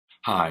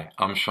Hi,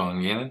 I'm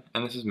Sean Gannon,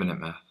 and this is Minute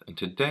Math, and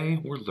today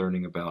we're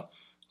learning about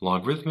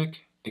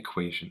logarithmic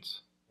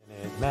equations.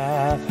 Minute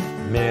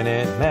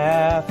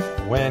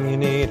Math, when you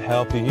need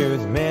help you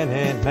use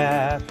Minute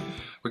Math.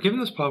 We're given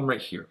this problem right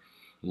here.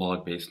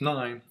 Log base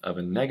 9 of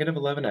a negative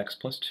 11x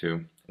plus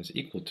 2 is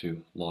equal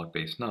to log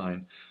base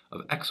 9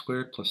 of x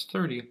squared plus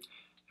 30,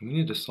 and we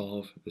need to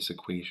solve this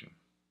equation.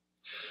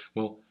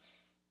 Well,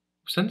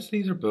 since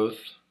these are both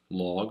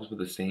logs with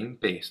the same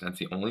base, that's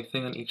the only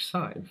thing on each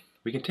side,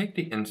 we can take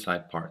the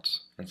inside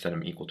parts and set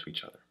them equal to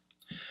each other.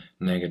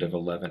 Negative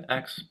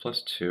 11x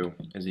plus 2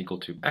 is equal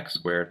to x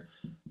squared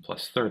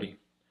plus 30.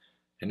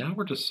 And now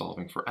we're just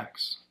solving for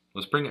x.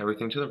 Let's bring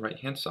everything to the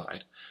right-hand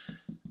side,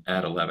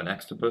 add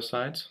 11x to both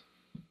sides,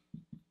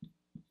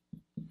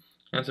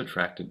 and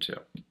subtract it 2.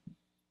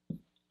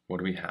 What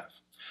do we have?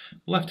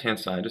 Left-hand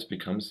side just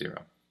becomes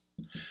 0.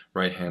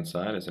 Right-hand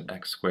side is an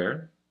x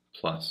squared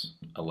plus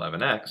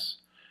 11x,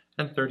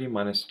 and 30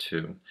 minus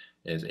 2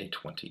 is a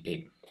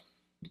 28.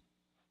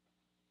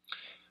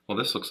 Well,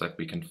 this looks like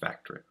we can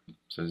factor it.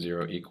 So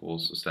 0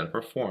 equals, instead of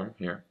our form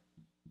here,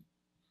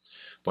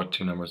 what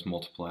two numbers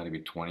multiply to be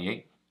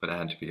 28, but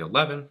add to be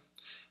 11,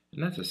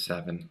 and that's a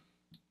 7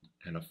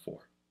 and a 4.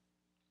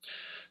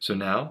 So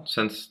now,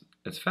 since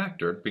it's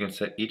factored, we can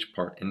set each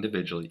part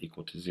individually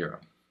equal to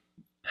 0.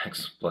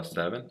 X plus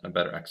 7, a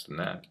better x than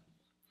that,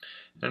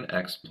 and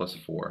x plus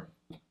 4,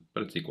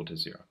 but it's equal to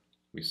 0.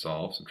 We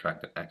solve,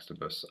 subtract an x to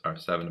both, or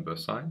 7 to both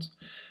sides,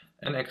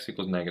 and x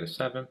equals negative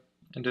 7,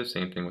 and do the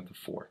same thing with the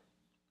 4.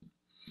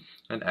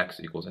 And x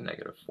equals a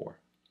negative 4.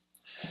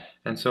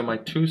 And so my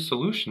two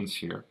solutions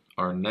here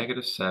are a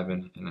negative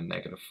 7 and a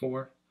negative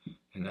 4,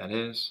 and that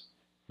is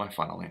my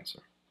final answer.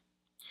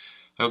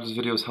 I hope this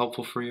video was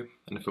helpful for you,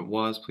 and if it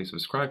was, please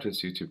subscribe to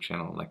this YouTube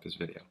channel and like this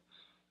video.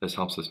 This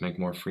helps us make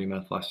more free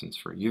math lessons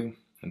for you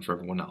and for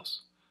everyone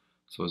else.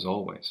 So as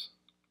always,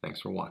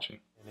 thanks for watching.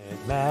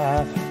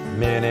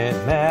 Minute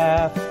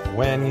Math,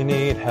 when you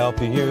need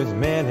help you use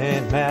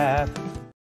Minute Math.